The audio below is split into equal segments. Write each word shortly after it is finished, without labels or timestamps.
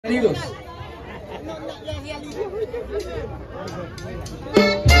Bienvenidos.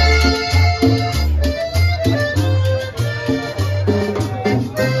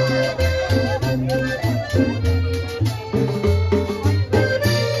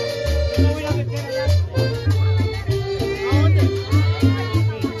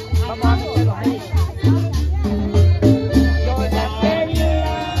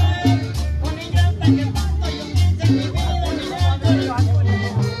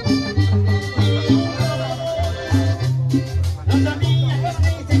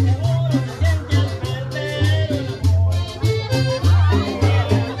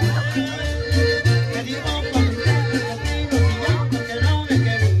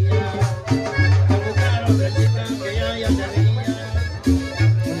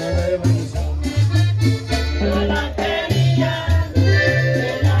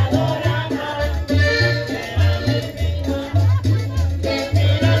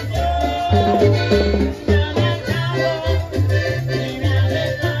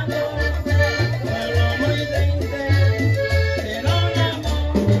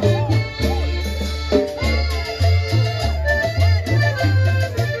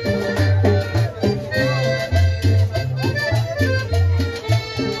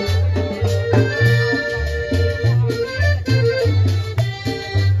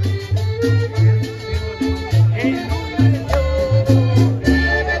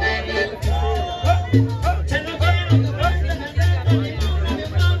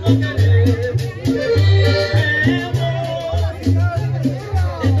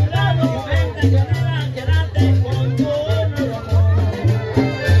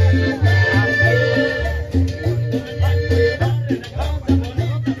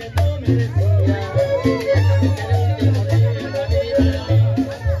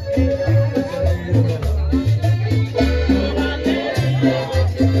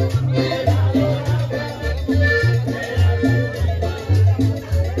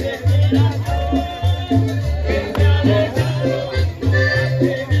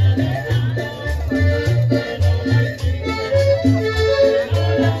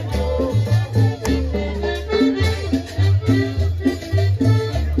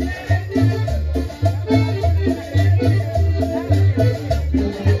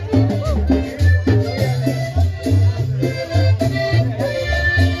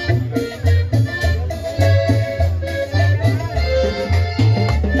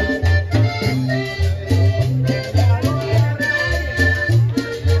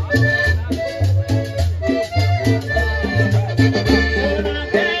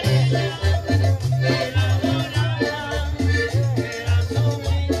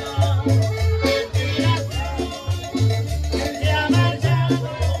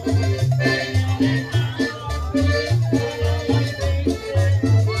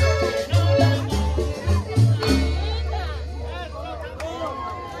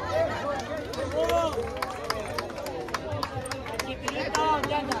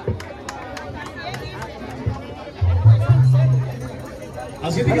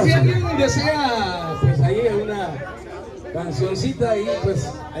 Así que si alguien desea, pues ahí una cancioncita y pues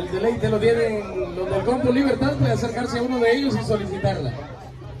el deleite lo tienen los del Compone Libertad, puede acercarse a uno de ellos y solicitarla.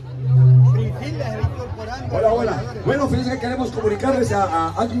 Hola, hola. Bueno, fíjense que queremos comunicarles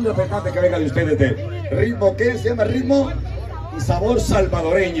a alguien representante que venga de ustedes de ritmo, ¿qué se llama? Ritmo y sabor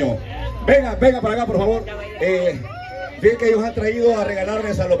salvadoreño. Venga, venga para acá, por favor. Fíjense que ellos han traído a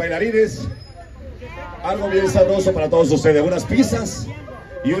regalarles a los bailarines algo bien sabroso para todos ustedes, unas pizzas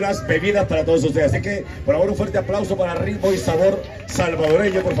y unas bebidas para todos ustedes. Así que, por favor, un fuerte aplauso para ritmo y sabor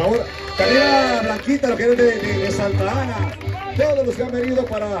salvadoreño, por favor. Carrera Blanquita, lo que es de Santa Ana. Todos los que han venido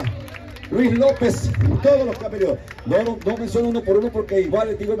para Luis López, todos los que han venido. No menciono uno por uno porque igual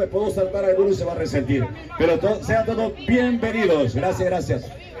les digo, me puedo saltar a alguno y se va a resentir. Pero sean todos bienvenidos. Gracias, gracias.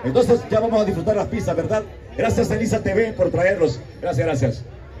 Entonces ya vamos a disfrutar las pizzas, ¿verdad? Gracias Elisa TV por traerlos. Gracias, gracias.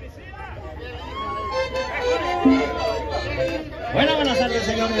 Bueno, buenas tardes,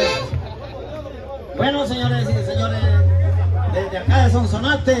 señores. Bueno, señores y señores, desde acá de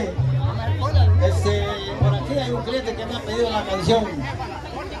Sonsonate, por aquí hay un cliente que me ha pedido la canción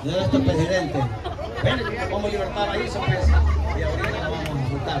de nuestro presidente. Bueno, como Libertad la hizo, pues, y ahorita la vamos a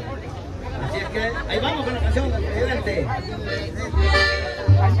disfrutar. Así es que ahí vamos con la canción del presidente.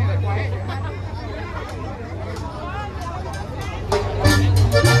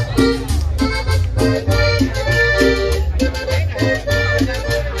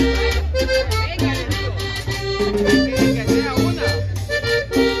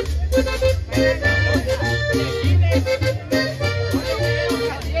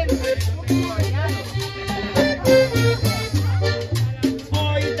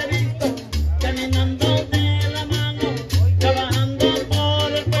 Hoy